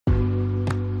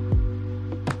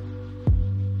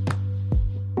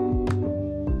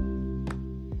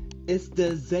It's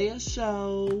the Zaya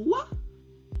Show.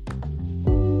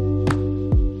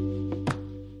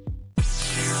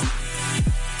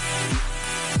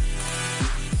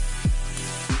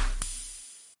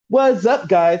 What's up,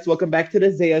 guys? Welcome back to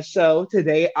the Zaya Show.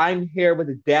 Today, I'm here with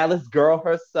the Dallas girl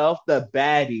herself, the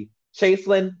baddie,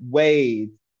 Chaselyn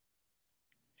Wade.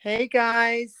 Hey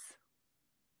guys.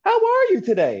 How are you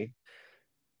today?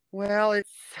 Well, it's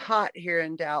hot here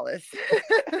in Dallas.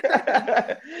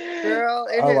 Oh, Girl,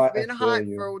 it has I been feel hot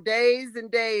you. for days and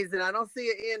days, and I don't see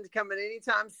an end coming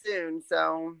anytime soon.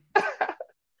 So,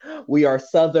 We are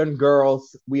Southern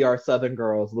girls. We are Southern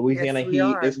girls. yes, Louisiana we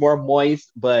heat are. is more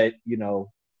moist, but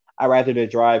I rather to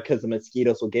drive because the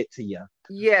mosquitoes will get to you.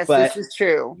 Yes, this But is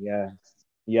true. yes,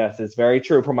 yes, it's very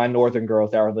true for my Northern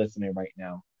girls that are listening right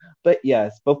now. But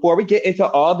yes, before we get into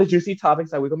all the juicy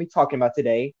topics that we're going to be talking about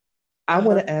today, I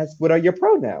want Uh-huh. to ask, what are your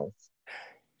pronouns?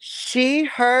 She,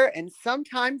 her, and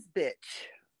sometimes bitch.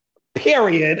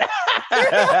 Period.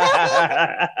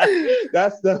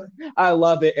 I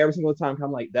love it every single time.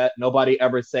 I'm like that. Nobody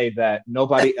ever say that.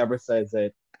 Nobody ever says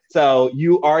it. So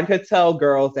you already could tell,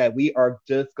 girls, that we are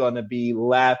just gonna be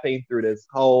laughing through this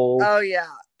whole Oh yeah.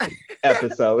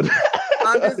 episode.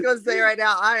 I'm just gonna say right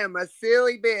now, I am a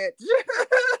silly bitch.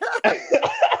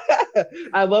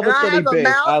 I love And a I silly have a bitch.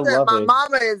 mouth I that love my it.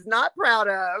 mama is not proud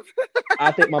of.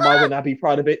 I think my mom would not be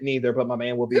proud of it neither, but my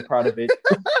man will be proud of it.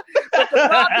 But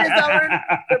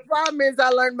the problem is I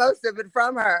learned most of it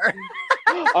from her.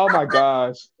 Oh my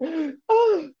gosh.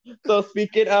 So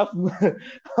speaking of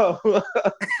our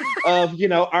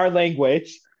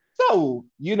language, so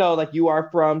like you are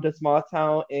from the small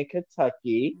town in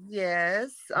Kentucky.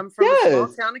 Yes, I'm from a small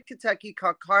Yes. town in Kentucky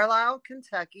called Carlisle,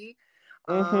 Kentucky.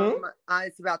 Mm-hmm.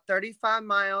 It's about 35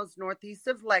 miles northeast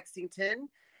of Lexington.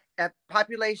 A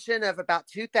population of about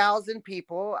 2,000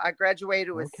 people. I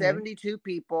graduated with Okay. 72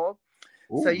 people.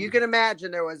 So you Ooh. can imagine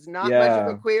there was not much of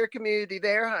a Yeah. queer community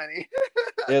there, honey.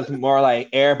 It's more like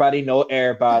everybody know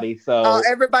everybody. So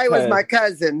Everybody was cause my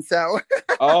cousin. So,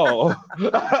 oh.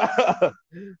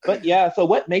 But yeah, so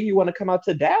what made you want to come out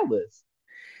to Dallas?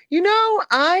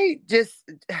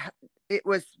 it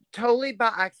was totally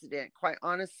by accident, quite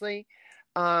honestly.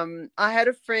 I had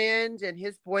a friend and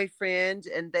his boyfriend,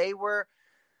 and they were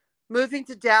moving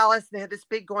to Dallas. They had this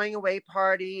big going away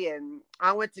party, and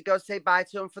I went to go say bye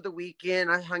to them for the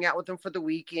weekend. I hung out with them for the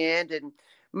weekend, and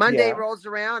Monday Yeah. rolls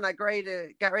around. Got ready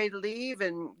to leave,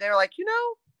 and they're like,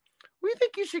 we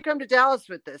think you should come to Dallas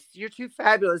with us. You're too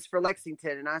fabulous for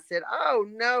Lexington. And I said, oh,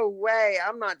 no way.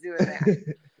 I'm not doing that.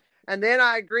 And then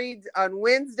I agreed on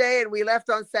Wednesday, and we left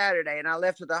on Saturday. And I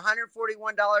left with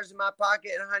 $141 in my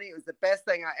pocket. And honey, it was the best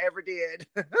thing I ever did.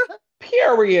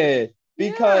 Period.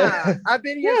 Because Yeah, I've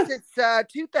been here yes. since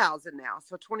 2000 now,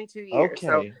 so 22 years.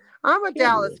 So Okay. I'm a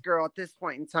Dallas Period. girl at this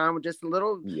point in time with just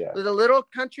Yeah. with a little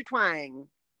country twang.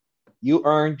 You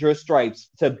earned your stripes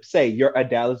to say you're a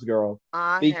Dallas girl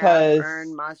I have earned because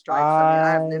my stripes. I mean,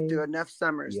 I have lived I through enough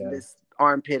summers in yes, this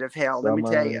armpit of hell. Let me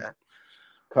tell you. summers.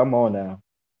 Come on now.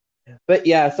 But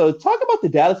yeah, so talk about the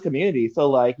Dallas community. So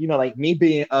like, like me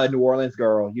being a New Orleans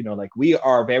girl, like we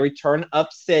are a very turn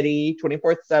up city,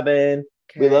 24/7.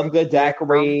 We love Okay. good Yeah.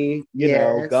 daiquiri,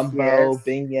 Yes. gumbo, Yes.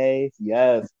 beignets,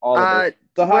 yes, all of it. Uh,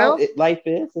 So how well, life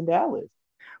is in Dallas?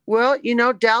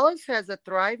 Dallas has a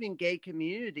thriving gay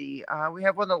community. We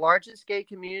have one of the largest gay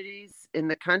communities in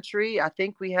the country. I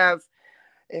think we have,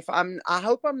 I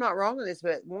hope I'm not wrong on this,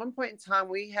 but at one point in time,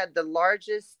 we had the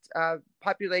largest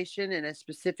population in a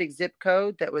specific zip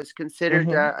code that was considered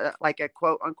Mm-hmm. like a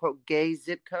quote unquote gay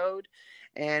zip code.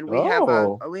 And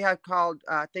Oh. we have called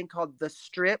a thing called the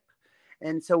Strip.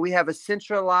 And so we have a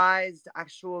centralized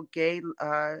actual gay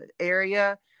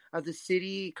area of the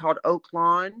city called Oak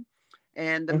Lawn.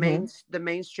 And Mm-hmm. the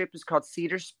main strip is called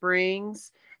Cedar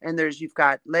Springs. And you've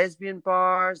got lesbian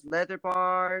bars, leather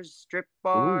bars, strip Ooh.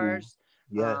 bars,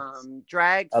 Yes.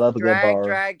 drag, I love a good bar.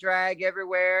 drag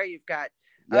everywhere. You've got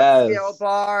upscale Yes.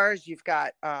 bars. You've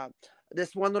got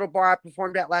this one little bar I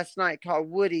performed at last night called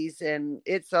Woody's, and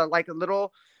it's like a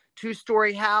little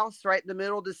 2-story house right in the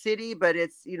middle of the city, but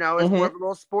it's more Mm-hmm. of a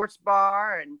little sports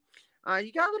bar, and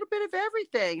you got a little bit of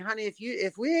everything, honey.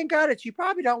 If we ain't got it, you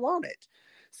probably don't want it.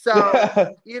 So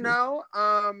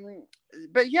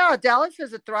but yeah, Dallas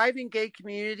has a thriving gay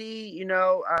community.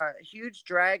 Huge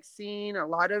drag scene. A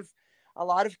lot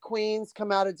of queens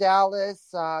come out of Dallas.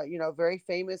 Very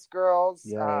famous girls.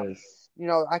 Yes.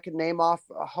 I could name off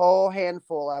a whole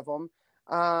handful of them.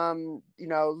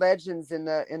 Legends in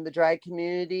the drag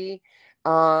community.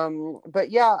 But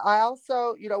yeah, I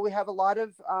also, we have a lot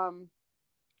of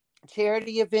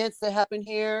charity events that happen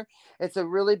here. It's a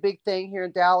really big thing here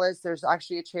in Dallas. There's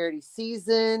actually a charity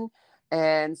season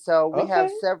And so we have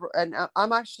Okay. several, and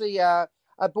I'm actually a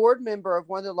board member of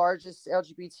one of the largest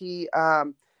LGBT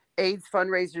AIDS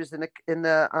fundraisers in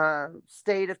the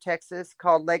state of Texas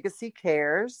called Legacy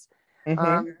Cares.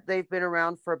 Mm-hmm. They've been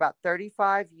around for about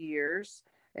 35 years,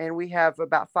 and we have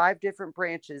about 5 different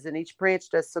branches, and each branch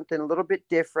does something a little bit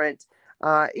different.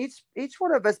 Each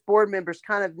one of us board members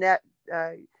kind of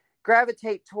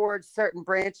gravitate towards certain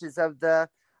branches of the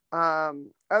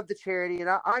charity, and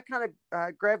I kind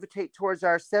of gravitate towards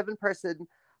our 7-person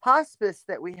hospice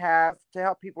that we have to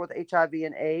help people with HIV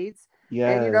and AIDS.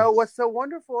 And Yes. what's so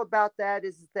wonderful about that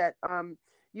is that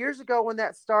years ago when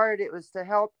that started, it was to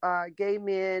help gay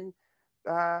men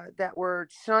that were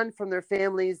shunned from their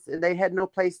families and they had no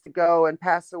place to go and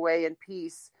pass away in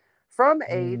peace from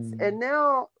AIDS. Mm. And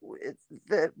now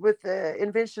with the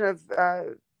invention of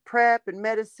PrEP and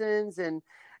medicines and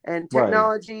Right.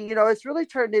 technology, it's really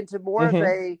turned into more of Mm-hmm.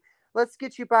 a let's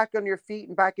get you back on your feet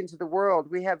and back into the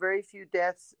world. We have very few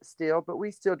deaths still, but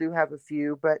we still do have a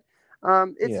few. But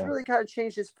it's Yeah. really kind of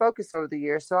changed its focus over the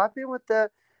years. So I've been with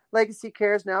the Legacy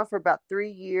Cares now for about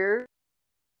 3 years.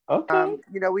 Okay.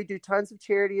 We do tons of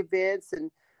charity events, and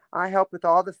I help with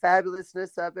all the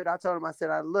fabulousness of it. I told him, I said,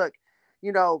 I look,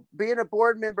 being a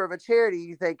board member of a charity,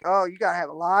 you think, oh, you got to have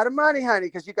a lot of money, honey,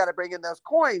 because you got to bring in those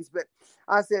coins. But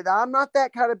I said, I'm not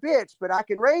that kind of bitch, but I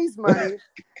can raise money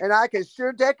and I can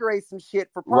sure decorate some shit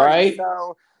for parties. Right.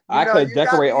 So, I could you got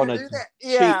decorate me to on a do that. cheap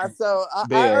Yeah. So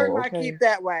I earned bill. my Okay. keep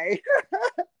that way.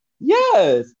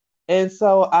 Yes. And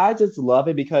so I just love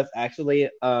it because actually,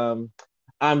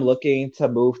 I'm looking to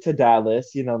move to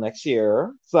Dallas, next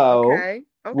year. So Okay.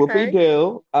 whoopie Okay.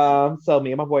 do. So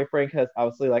me and my boyfriend, because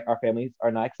obviously like our families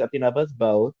are not accepting of us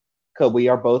both, because we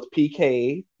are both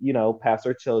PK,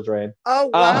 pastor children. Oh,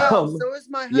 wow. Um, So is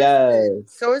my husband.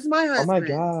 yes. So is my Oh my husband.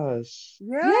 gosh.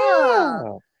 Yeah.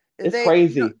 Yeah. It's They,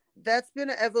 crazy. that's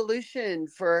been an evolution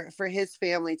for his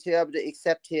family to be able to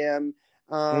accept him.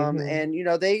 Mm-hmm.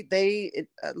 And they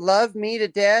love me to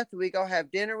death. We go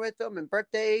have dinner with them and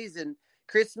birthdays and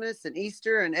Christmas and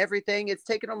Easter and everything. It's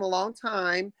taken them a long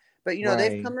time, but they've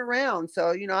Right. come around.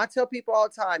 So I tell people all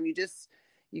the time,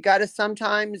 you got to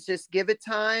sometimes just give it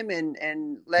time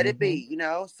and let it Mm-hmm.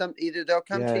 be. Some either they'll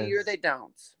come to you or Yes. they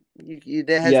don't.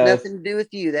 That has Yes. nothing to do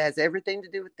with you. That has everything to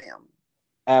do with them.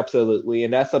 Absolutely.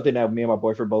 And that's something that me and my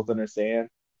boyfriend both understand.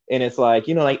 And it's like,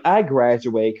 like I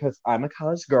graduate because I'm a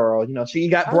college girl. She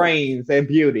got Oh, brains and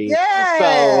beauty.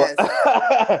 So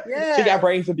yes. she got Yes.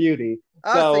 brains and beauty.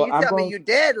 Oh, so So you I'm tell me going, you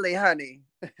deadly, honey.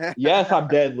 yes, I'm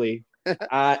deadly.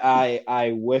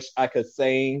 I wish I could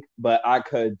sing, but I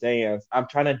could dance. I'm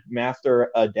trying to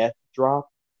master a death drop.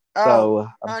 Oh, So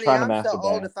I'm honey, trying to I'm so master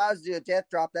old. that. If I was to do a death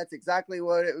drop, that's exactly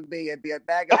what it would be. It'd be a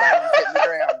bag of bones hitting the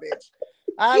ground, bitch.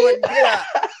 I wouldn't get up.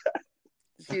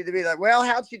 She'd be like, "Well,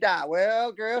 how'd she die?"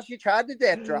 Well, girl, she tried the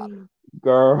death drop.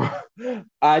 Girl,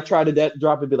 I try to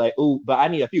drop and be like, ooh, but I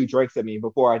need a few drinks in me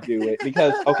before I do it.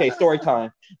 Because, okay, story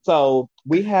time. So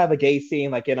we have a gay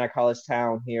scene like in our college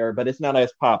town here, but it's not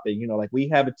as popping. Like we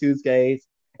have a Tuesdays,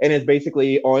 and it's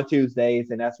basically on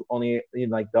Tuesdays, and that's only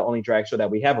like the only drag show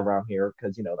that we have around here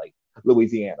because like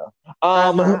Louisiana.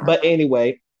 Uh huh. But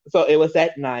anyway, so it was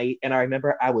that night, and I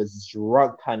remember I was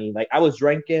drunk, honey. Like I was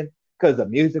drinking because the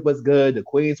music was good, the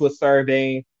queens was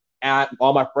serving, and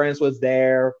all my friends was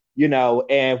there,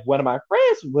 and one of my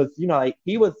friends was, like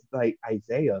he was like,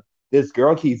 Isaiah, this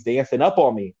girl keeps dancing up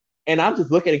on me. And I'm just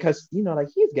looking at it because, like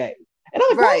he's gay. And I'm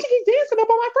like, why Right. she keep dancing up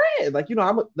on my friend? Like,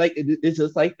 I'm like, it's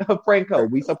just like a friend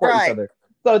code. We support each Right. other.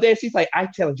 So then she's like, I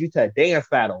challenge you to a dance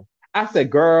battle. I said,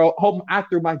 girl, I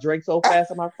threw my drink so fast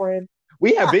at my friend.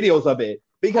 We have videos of it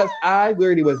because I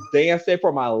literally was dancing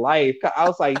for my life. I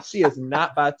was like, she is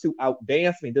not about to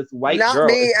outdance me. This white Not girl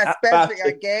is me, not about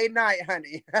especially a to, gay night,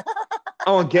 honey.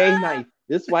 on gay night,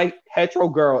 this white hetero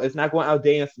girl is not going to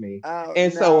outdance me. Oh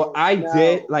And so no, I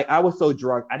did, no. like, I was so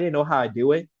drunk. I didn't know how I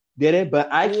did it,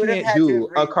 but I You would have can't had to do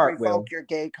have a cartwheel. revoked your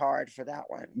gay card for that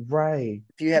one Right.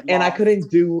 if you had And I lost.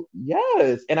 couldn't do,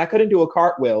 yes. And I couldn't do a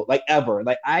cartwheel, like, ever.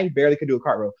 Like, I barely could do a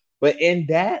cartwheel. But in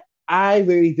that, I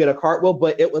really did a cartwheel,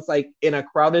 but it was like in a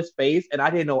crowded space, and I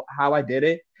didn't know how I did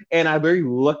it. And I really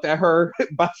looked at her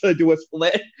about to do a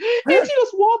split, and she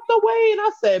just walked away. And I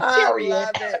said, I period.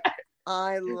 love it.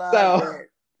 I love So it.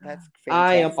 That's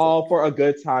I am fantastic. all for a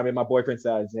good time. And my boyfriend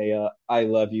said, Isaiah, I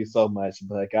love you so much,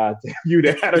 but God damn, you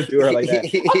didn't have to do her like that.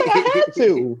 I was like, I had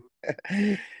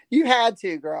to. You had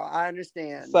to, girl. I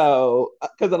understand. So,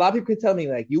 because a lot of people could tell me,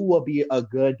 like, you will be a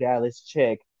good Dallas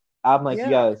chick. I'm like, Yeah.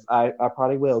 yes, I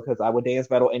probably will, because I would dance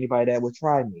battle anybody that would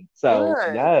try me. So,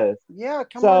 Good. yes. Yeah,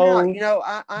 come on out. So,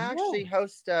 I yeah. actually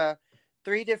host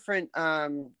three different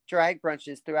drag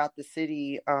brunches throughout the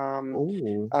city.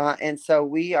 Ooh, And so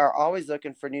we are always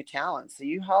looking for new talent. So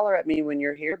you holler at me when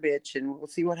you're here, bitch, and we'll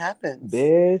see what happens.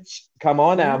 bitch, come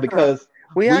on now, Yeah. because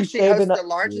We we actually saving host up. the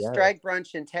largest Yes. drag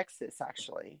brunch in Texas,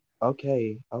 actually.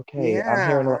 Okay, okay. I'm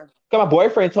hearing a lot. Yeah. 'Cause my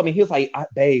boyfriend told me he was like,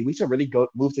 "Babe, we should really go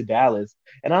move to Dallas."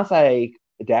 And I was like,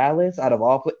 "Dallas, out of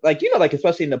all, like like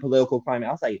especially in the political climate."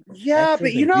 I was like, Yeah,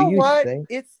 but "Texas," you and do know you what? think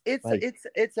like,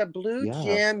 It's a blue yeah,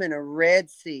 gem and a red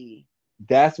sea.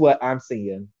 that's what I'm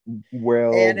seeing.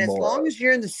 Well, And as more long of as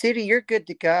you're in the city, you're good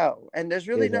to go. And there's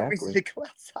really no reason exactly. to go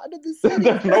outside of the city.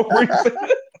 There's no reason.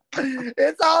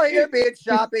 It's all here, being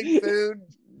shopping, food,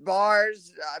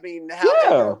 bars. I mean, how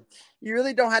Yeah, you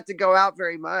really don't have to go out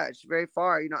very much, very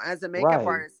far. As a makeup right.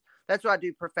 artist, that's what I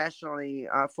do professionally,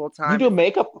 full You time. do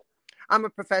makeup. I'm a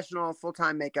professional full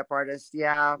time makeup artist.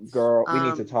 Yeah. Girl, we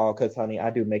need to Um, talk because, honey, I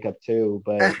do makeup too,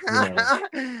 but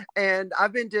and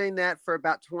I've been doing that for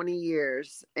about 20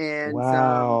 years. And the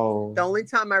wow. only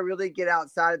time I really get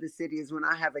outside of the city is when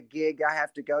I have a gig I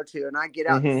have to go to, and I get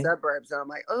out in the Hmm. suburbs, and I'm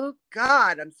like, oh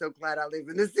God, I'm so glad I live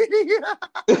in the city.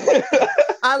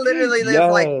 I literally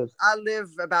Yes, I live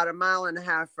about a mile and a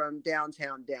half from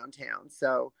downtown.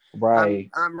 So right.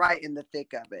 I'm right in the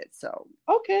thick of it. So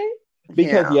Okay.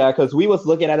 Because yeah. yeah, because we was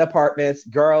looking at apartments.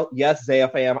 Girl, yes, Isaiah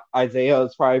fam. Isaiah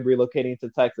is probably relocating to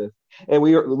Texas. And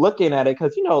we were looking at it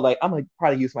because like I'm gonna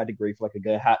probably use my degree for like a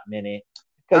good hot minute.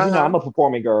 Because Uh-huh. I'm a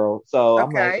performing girl. So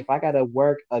I'm like, if Okay. I gotta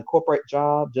work a corporate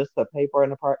job just to pay for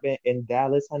an apartment in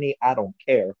Dallas, honey, I don't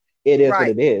care. It is what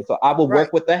Right. it is. So I will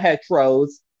work Right. with the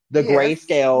heteros, the Yes.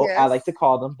 grayscale. I like to Yes.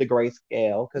 call them the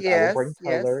grayscale because I will bring Yes.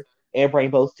 Yes. color and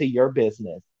rainbows to your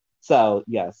business. So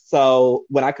yes. So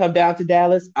when I come down to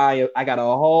Dallas, I got a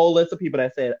whole list of people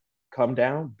that said, "Come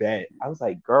down, bet." I was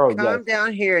like, "Girl, yes, Come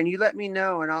down here and you let me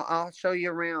know, and I'll show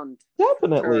you around for sure.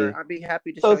 definitely." I'd be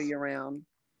happy to So show you around.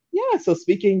 yeah. So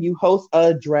speaking, you host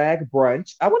a drag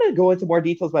brunch. I want to go into more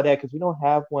details about that because we don't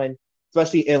have one,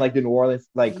 especially in like the New Orleans.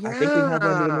 Like I think we have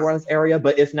one in the New Yeah. Orleans area,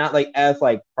 but it's not like as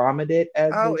like prominent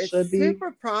as Oh, it it's should be.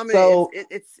 super prominent. So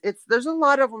It's there's a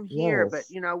lot of them here, but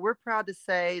yes. we're proud to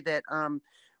say that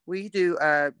we do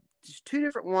just two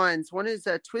different ones. One is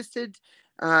a twisted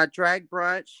drag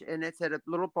brunch, and it's at a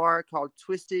little bar called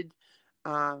Twisted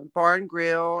Bar and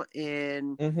Grill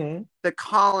in Mm-hmm. the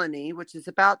Colony, which is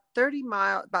about 30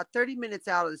 minutes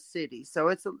out of the city.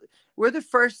 So we're the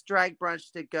first drag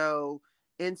brunch to go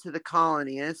into the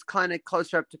Colony, and it's kind of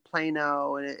closer up to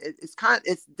Plano, and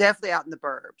it's definitely out in the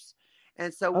burbs.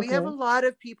 And so we have a Okay. lot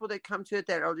of people that come to it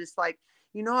that are just like,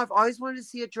 I've always wanted to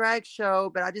see a drag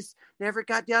show, but I just never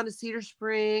got down to Cedar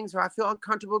Springs, or I feel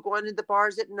uncomfortable going to the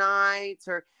bars at nights,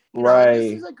 or and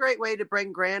this is Right. a great way to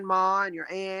bring grandma and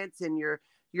your aunts and your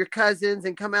cousins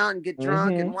and come out and get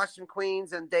drunk and Mm-hmm. watch some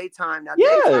queens in daytime. Now,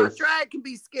 daytime Yes. drag can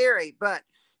be scary, but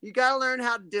you got to learn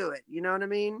how to do it. You know what I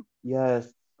mean?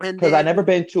 Yes. And Because I then, never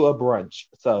been to a brunch,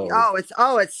 so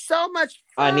oh, it's so much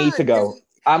I need to fun. go.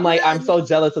 I'm like, Yeah, I'm so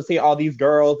jealous of seeing all these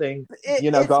girls and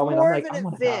it's going. I'm more of like, an I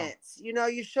want to go. event.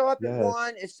 You show up at Yes.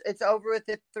 1, it's over with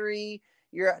at 3.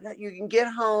 You can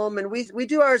get home, and we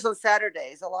do ours on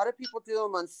Saturdays. A lot of people do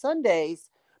them on Sundays,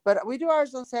 but we do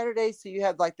ours on Saturdays. So you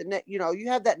have like you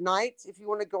have that night if you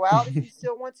want to go out, if you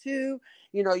still want to.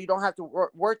 You don't have to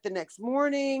work the next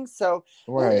morning, so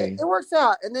Right. it works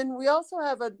out. And then we also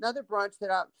have another brunch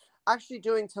that I'm actually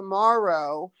doing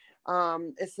tomorrow.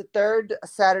 It's the third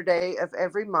Saturday of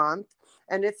every month,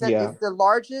 and Yeah. it's the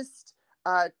largest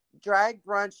uh, drag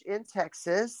brunch in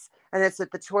Texas, and it's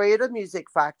at the Toyota Music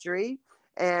Factory,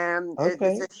 and it's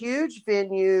Okay. a huge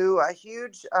venue, a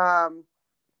huge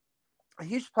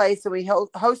place, and we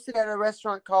host it at a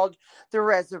restaurant called the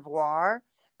Reservoir,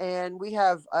 and we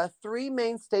have three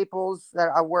main staples that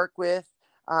I work with.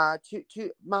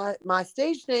 My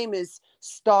stage name is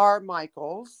Star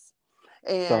Michaels,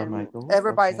 Star and Michaels.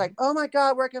 everybody's Okay. like, "Oh my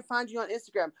God, where can I find you on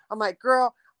Instagram?" I'm like,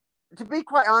 "Girl, to be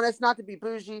quite honest, not to be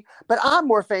bougie, but I'm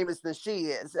more famous than she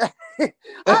is. I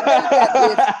made that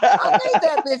bitch. I made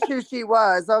that bitch who she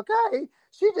was. Okay,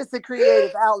 she just a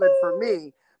creative outlet for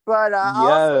me. But I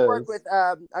also work Yes. with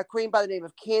a queen by the name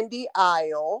of Candy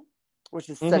Isle, which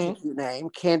is such a Hmm. cute name,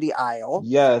 Candy Isle.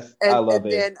 Yes. I And love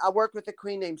it. then I work with a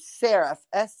queen named Seraph,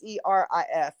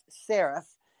 Serif,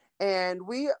 Seraph, and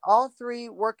we all three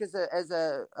work as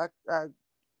a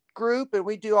group, and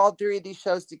we do all three of these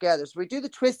shows together. So we do the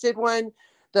Twisted one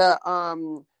the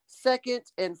second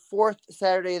and fourth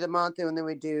Saturday of the month, and then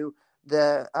we do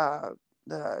the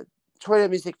Toyota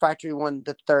Music Factory one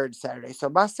the third Saturday. So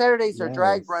my Saturdays are Yes.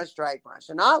 drag brunch,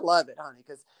 and I love it, honey,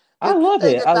 because the I good love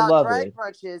thing it. I about love drag it.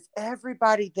 brunch is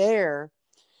everybody there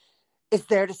is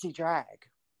there to see drag.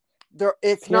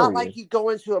 It's not like Period. you go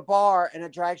into a bar and a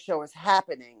drag show is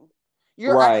happening.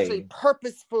 You're actually Right.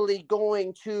 purposefully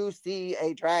going to see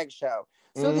a drag show.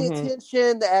 So the Mm-hmm.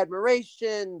 attention, the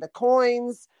admiration, the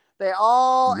coins, they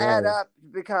all add Yes. up to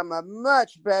become a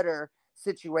much better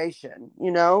situation,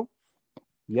 you know?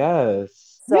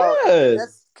 Yes. So that's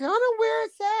Yes. kind of where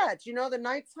it's at. You know, the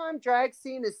nighttime drag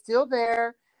scene is still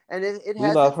there and it We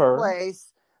has love its her.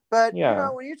 place. But, you Yeah.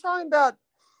 know, when you're talking about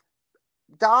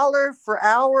dollar for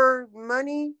hour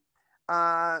money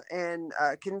and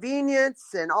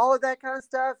convenience and all of that kind of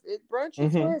stuff, brunch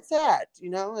is Mm-hmm. where it's at. You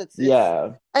know, it's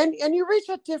Yeah. and you reach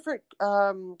a different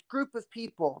group of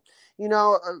people. You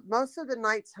know, most of the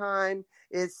nighttime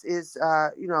is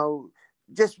you know,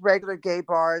 just regular gay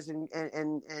bars and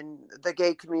the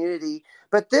gay community,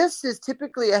 but this is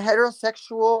typically a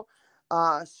heterosexual,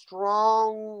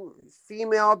 strong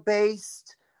female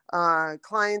based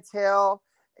clientele.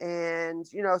 And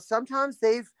you know, sometimes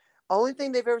they've only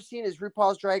thing they've ever seen is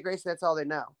RuPaul's Drag Race. And that's all they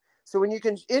know. So when you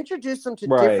can introduce them to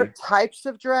different Right. types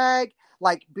of drag,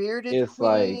 like bearded It's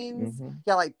like, queens, mm-hmm.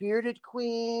 yeah, like bearded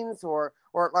queens, or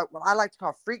like what I like to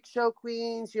call freak show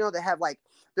queens. You know, they have like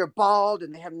they're bald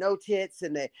and they have no tits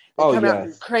and they Oh come out in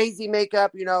yes. crazy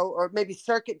makeup. You know, or maybe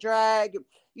circuit drag.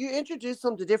 You introduce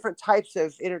them to different types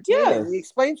of entertainment and you Yes.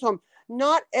 explain to them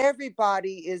not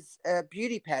everybody is a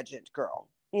beauty pageant girl.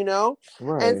 You know,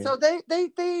 and Right. so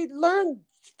they learn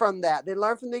from that. They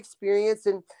learn from the experience,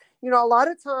 and you know, a lot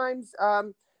of times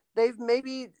they've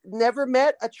maybe never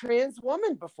met a trans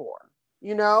woman before.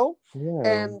 You know, Yeah.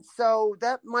 and so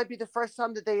that might be the first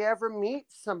time that they ever meet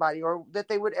somebody, or that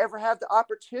they would ever have the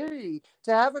opportunity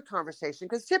to have a conversation.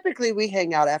 Because typically we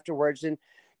hang out afterwards and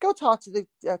go talk to the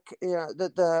you know,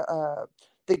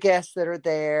 the guests that are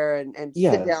there and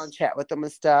sit down and Yes. chat with them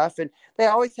and stuff. And they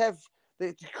always have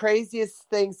the craziest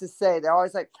things to say. They're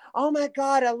always like, "Oh my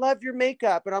god, I love your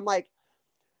makeup," and I'm like,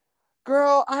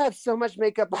 "Girl, I have so much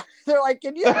makeup." They're like,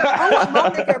 "Can you? I want my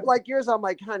makeup like yours." I'm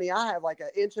like, "Honey, I have like an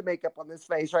inch of makeup on this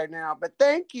face right now, but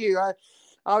thank you." I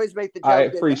always make the I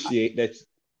joke that, appreciate that.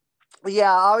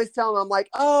 yeah, I always tell them, I'm like,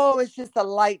 "Oh, it's just a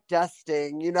light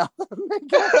dusting, you know,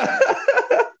 makeup,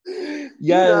 you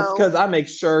Yes, know." because I make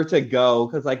sure to go.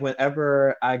 Because like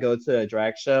whenever I go to a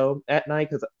drag show at night,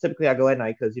 because typically I go at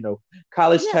night, because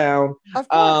college Yeah, town. of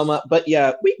course. But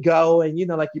yeah, we go and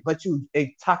like, but you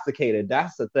intoxicated.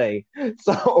 That's the thing.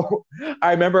 So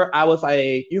I remember I was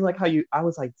like, like how I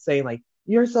was like saying like,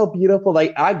 you're so beautiful.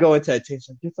 Like I go into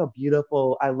attention. You're so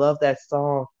beautiful. I love that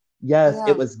song. Yes,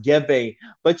 it Yeah, was giving.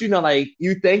 But like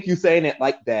you think you saying it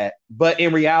like that, but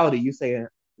in reality, you saying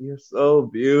you're so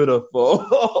yeah, beautiful.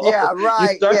 You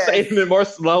right. start saying Yes. it more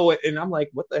slow, and I'm like,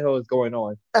 what the hell is going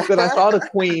on? Because I saw the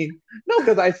queen. No,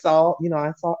 because I saw,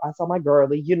 I saw my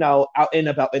girlie, out and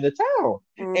about in the town,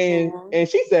 and Hmm. and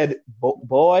she said,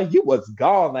 "Boy, you was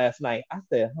gone last night." I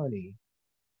said, "Honey,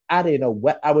 I didn't know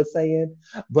what I was saying,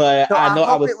 but So I I know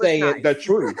I hope it was was saying the nice.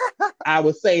 truth. I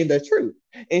was saying the truth."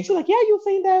 And she's like, "Yeah, you were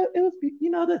saying that it was,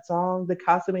 the song, the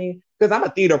costuming." Because I'm a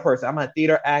theater person. I'm a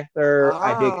theater actor.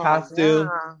 I did Oh, costume.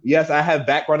 yeah. Yes, I have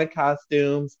background in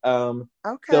costumes. Still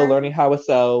Okay. learning how to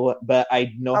sew, but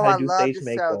I know Oh, how to I do love stage to sew.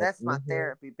 makeup. That's my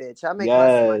therapy, bitch. I make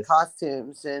most of my Yes.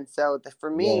 costumes. And so for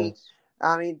me, Yes.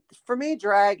 I mean, for me,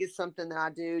 drag is something that I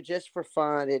do just for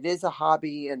fun. It is a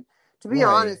hobby. And to be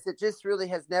Right. honest, it just really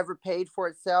has never paid for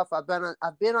itself. I've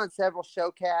been on several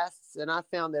showcasts and I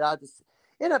found that I just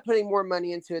end up putting more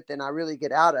money into it than I really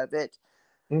get out of it.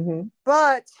 Mm-hmm.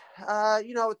 But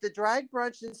you know, with the drag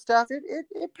brunch and stuff,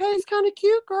 it pays kind of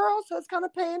cute, girl. So it's kind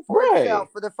of paying for itself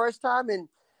Right. for the first time in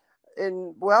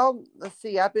well, let's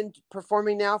see, I've been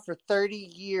performing now for 30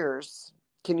 years.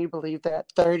 Can you believe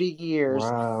that? 30 years.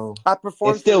 Wow. I And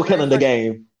performed for the still very killing the first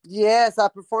game. Yes, I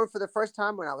performed for the first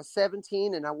time when I was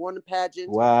 17 and I won a pageant.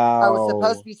 I was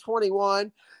supposed to Wow. be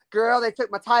 21. Girl, they took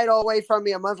my title away from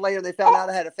me a month later. They found out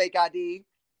I had a fake ID.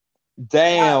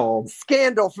 Damn.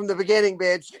 Scandal from the beginning,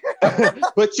 bitch.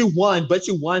 But you won. But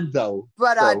you won though.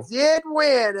 But I So. did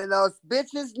win, and those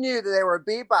bitches knew that they were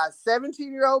beat by a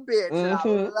 17-year-old bitch, and I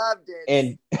Mm-hmm. loved it.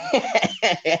 And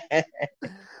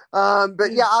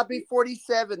But yeah, I'll be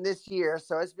 47 this year,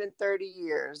 so it's been 30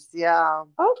 years. Yeah.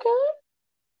 okay,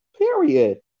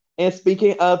 period. And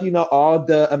speaking of, all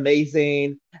the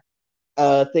amazing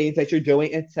things that you're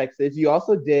doing in Texas, you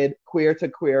also did Queer to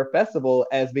Queer Festival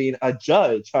as being a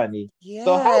judge, honey.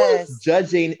 So how is Yes.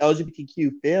 judging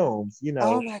LGBTQ films,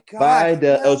 Oh my by gosh.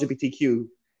 the Well, LGBTQ?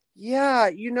 yeah,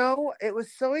 you know, it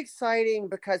was so exciting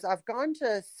because I've gone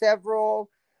to several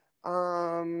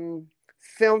um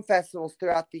film festivals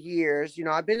throughout the years. You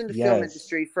know, I've been in the film Yes.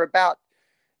 industry for about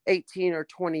 18 or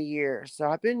 20 years. So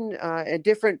I've been at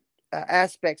different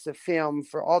aspects of film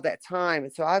for all that time.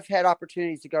 And so I've had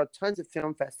opportunities to go to tons of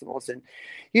film festivals, and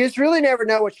you just really never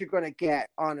know what you're going to get,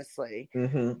 honestly.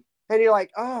 Mm-hmm. And you're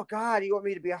like, oh God, you want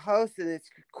me to be a host of this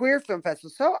queer film festival?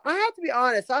 So I have to be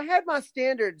honest, I had my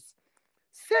standards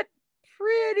set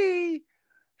pretty,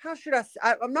 how should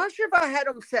I'm not sure if I had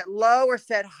them set low or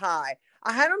set high.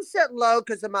 I had them set low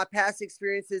because of my past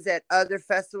experiences at other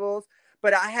festivals,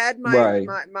 but I had Right.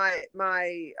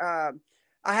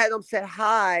 I had them set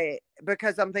high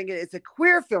because I'm thinking it's a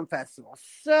queer film festival.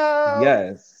 So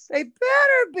Yes. they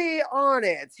better be on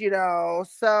it,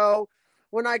 So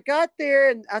when I got there,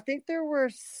 and I think there were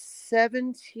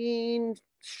 17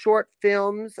 short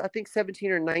films, I think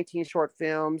 17 or 19 short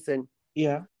films. And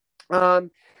Yeah.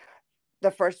 um,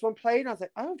 the first one played, and I was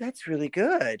like, oh, that's really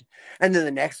good. And then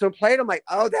the next one played, I'm like,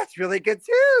 oh, that's really good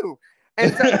too.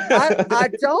 And so I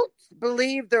don't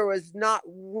believe there was not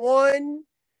one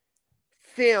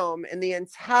film in the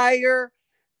entire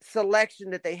selection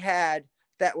that they had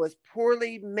that was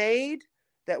poorly made,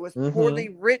 that was Mm-hmm. poorly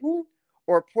written,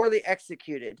 or poorly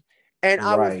executed. And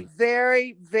I was Right.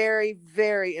 very, very,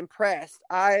 very impressed.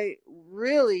 I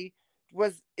really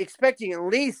was expecting at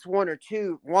least one or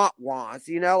two wah-wahs,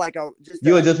 like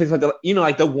You would just pick like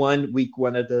like the 1 week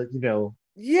one of the, like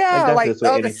yeah, that's like, just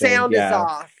with oh, the anything. sound is Yeah.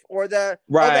 off, or that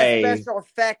Right. special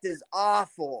effect is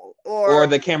awful, Or or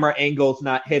the camera angle's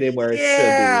not hidden where it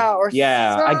should be. yeah, or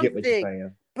Yeah, I get what you're something.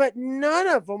 saying. But none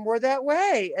of them were that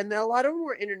way. And a lot of them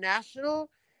were international.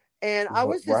 And I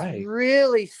was just Right.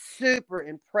 really super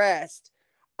impressed.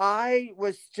 I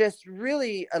was just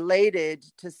really elated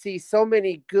to see so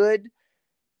many good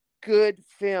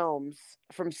films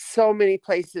from so many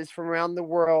places from around the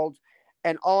world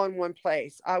and all in one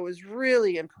place. I was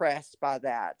really impressed by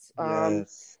that.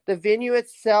 Yes. The venue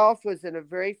itself was in a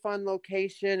very fun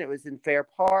location. It was in Fair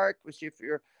Park, which, if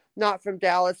you're not from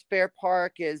Dallas, Fair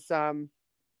Park is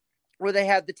where they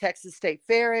have the Texas State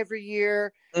Fair every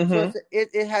year. So Mm-hmm.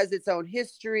 it has its own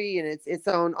history and its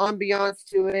own ambiance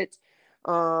to it.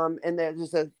 And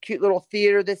there's a cute little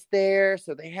theater that's there.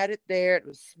 So they had it there. It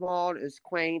was small, it was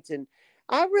quaint, and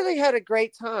I really had a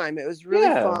great time. It was really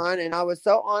Yeah. fun, and I was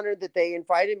so honored that they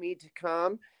invited me to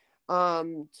come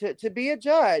to be a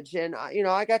judge. And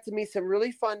I got to meet some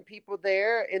really fun people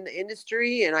there in the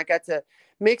industry, and I got to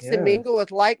mix and Yes. mingle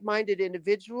with like-minded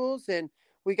individuals. And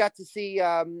we got to see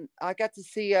I got to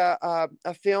see a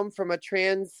film from a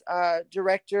trans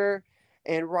director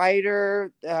and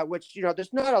writer, which,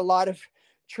 there's not a lot of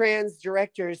trans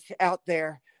directors out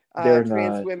there, They're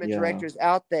trans not. women Yeah. directors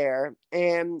out there.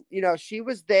 And she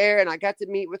was there, and I got to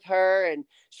meet with her, and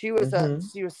Mm-hmm.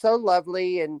 she was so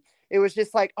lovely. And it was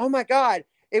just like, oh my God,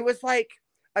 it was like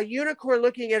a unicorn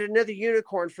looking at another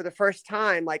unicorn for the first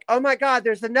time, like, oh my God,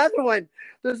 there's another one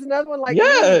like me.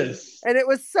 Yes. And it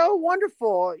was so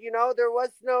wonderful. There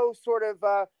was no sort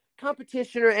of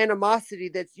competition or animosity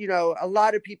that's, a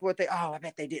lot of people would think, oh, I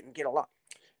bet they didn't get along.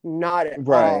 Not at all.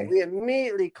 Right. We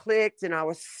immediately clicked, and I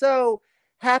was so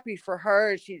happy for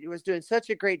her. She was doing such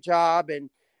a great job. And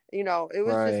it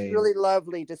was just Right. really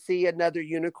lovely to see another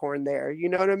unicorn there. You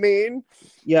know what I mean?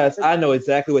 Yes, I know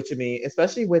exactly what you mean,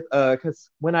 especially with because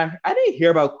when I didn't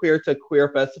hear about Queer to Queer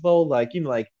Festival, like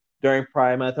like during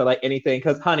Pride Month or like anything,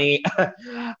 because honey,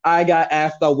 I got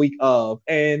asked the week of,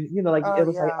 and like Oh it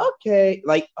was like yeah. okay,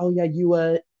 like oh yeah, you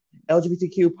a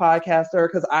LGBTQ podcaster,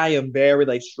 because I am very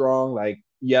like strong, like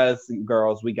yes,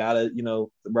 girls, we gotta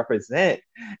represent,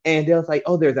 and they was like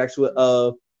oh, there's actually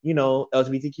a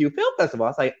LGBTQ film festival. I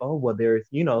was like oh well, there's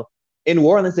in New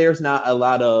Orleans, there's not a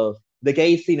lot of the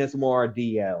gay scene is more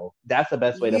DL. That's the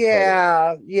best way to put it.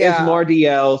 Yeah, It's yeah, more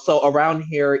DL. So around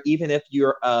here, even if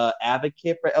you're a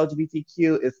advocate for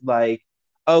LGBTQ, it's like,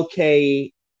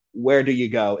 okay, where do you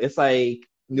go? It's like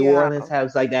New yeah, Orleans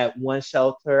has like that one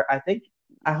shelter.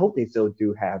 I hope they still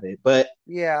do have it, but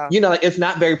yeah, like it's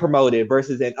not very promoted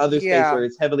versus in other states yeah, where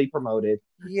it's heavily promoted.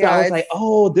 So I yeah. was like,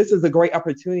 oh, this is a great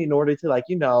opportunity in order to like,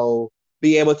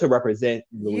 be able to represent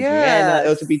Louisiana,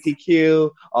 Yes,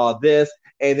 LGBTQ, all this.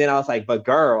 And then I was like, but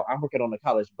girl, I'm working on the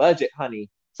college budget, honey.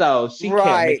 So she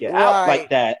can't make right, it out like right.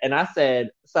 that. And I said,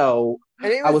 so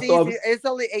And it I was was so easy. It's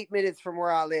only 8 minutes from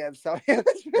where I live, so it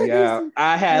was very yeah, easy,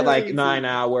 I had really like easy. 9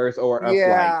 hours or a flight.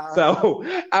 Yeah. So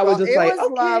I was Well, just it like,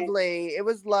 was okay. lovely. It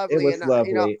was It lovely. was And,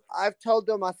 lovely. I've told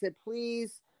them, I said,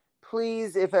 please,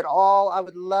 please, if at all, I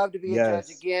would love to be a judge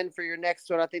Yes. again for your next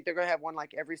one. I think they're going to have one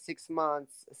like every 6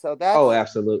 months. So Oh, that's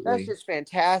absolutely. just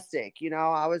fantastic.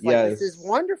 I was like, this is Yes.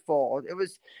 wonderful.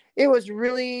 It was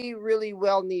really, really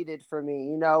well needed for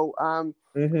me.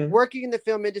 Mm-hmm. Working in the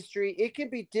film industry, it can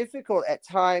be difficult at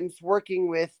times working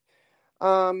with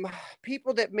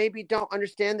people that maybe don't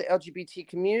understand the LGBT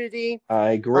community,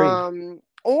 I agree.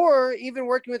 or even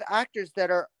working with actors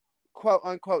that are quote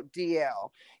unquote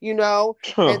DL,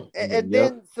 and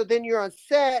Yep. then you're on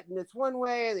set and it's one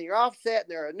way, and then you're off set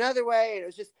and they're another way, and it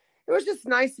was just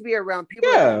nice to be around people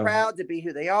that are Yeah. proud to be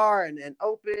who they are, and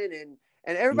open,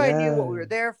 and everybody knew what we Yeah. were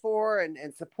there for,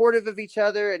 and supportive of each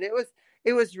other, and it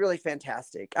was really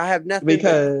fantastic. I have nothing but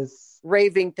Because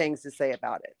raving things to say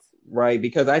about it. right,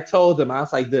 because I told them I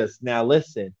was like this. Now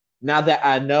listen, now that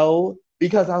I know,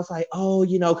 because I was like, oh,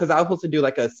 because I was supposed to do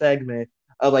like a segment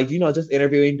of like, just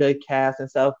interviewing the cast and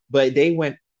stuff, but they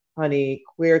went, honey,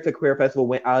 Queer to Queer Festival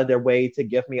went out of their way to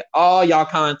give me all y'all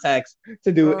contacts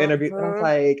to do interviews. And I was Uh-huh.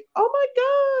 like, oh my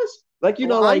gosh. Like,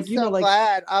 Well, I'm so like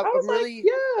glad. I was like,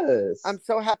 I'm yes.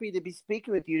 so happy to be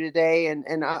speaking with you today,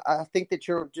 and I think that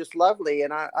you're just lovely,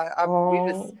 and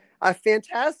Oh, I'm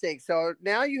fantastic. So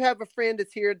now you have a friend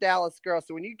that's here in Dallas, girl.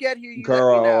 So when you get here, you let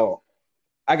me know. girl.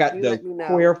 I got You the let me know.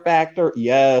 queer factor.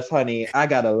 Yes, honey. I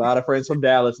got a lot of friends from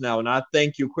Dallas now, and I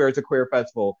thank you, Queer to Queer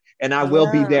Festival. And I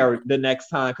will be Yeah, there the next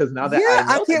time because now that yeah.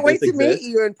 I I know that can't this wait to meet exists,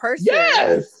 you in person. That's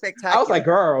yes. I was like, spectacular.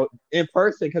 girl, in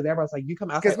person, because everyone's like, you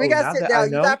come out. I was Because like, we oh, got to now sit that I down.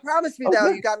 You got know, to promise me oh,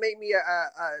 though. You got yes. to make me a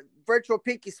virtual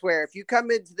pinky swear. If you come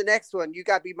into the next one, you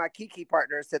got to be my Kiki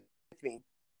partner and sit with me.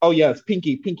 Oh, yes.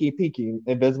 Pinky, pinky, pinky.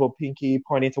 Invisible pinky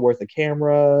pointing towards the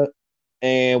camera.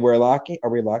 And we're locking. Are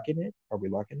we locking it? Are we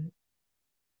locking it?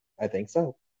 I think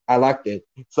so. I liked it.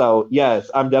 So yes,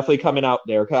 I'm definitely coming out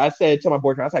there. Cause I said to my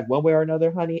boyfriend, I was like, one way or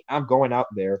another, honey, I'm going out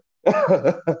there.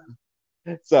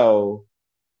 So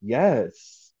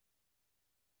yes.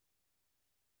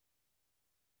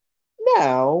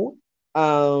 Now,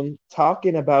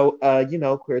 talking about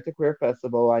Queer to Queer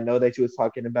Festival, I know that you was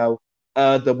talking about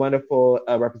the wonderful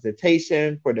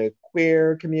representation for the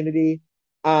queer community.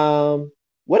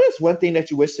 What is one thing that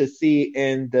you wish to see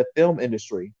in the film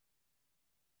industry?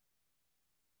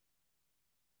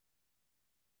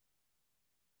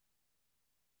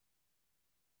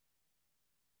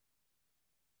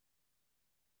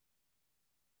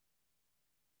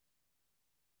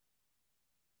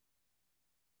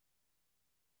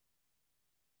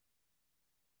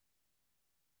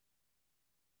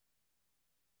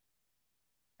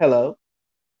 Hello?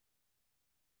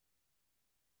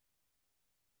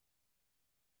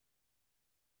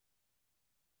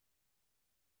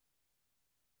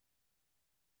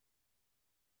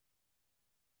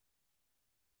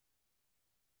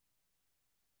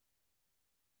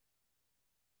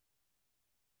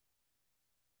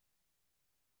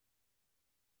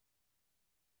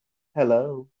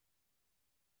 Hello?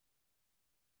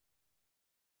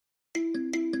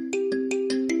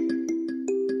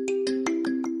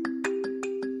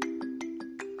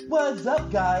 What's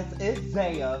up, guys? It's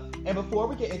Zaya. And before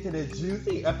we get into the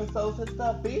juicy episodes and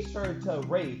stuff, be sure to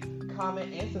rate,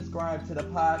 comment, and subscribe to the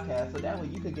podcast so that way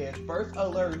you can get first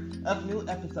alert of new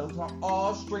episodes on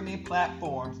all streaming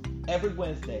platforms every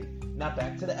Wednesday. Now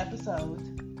back to the episode.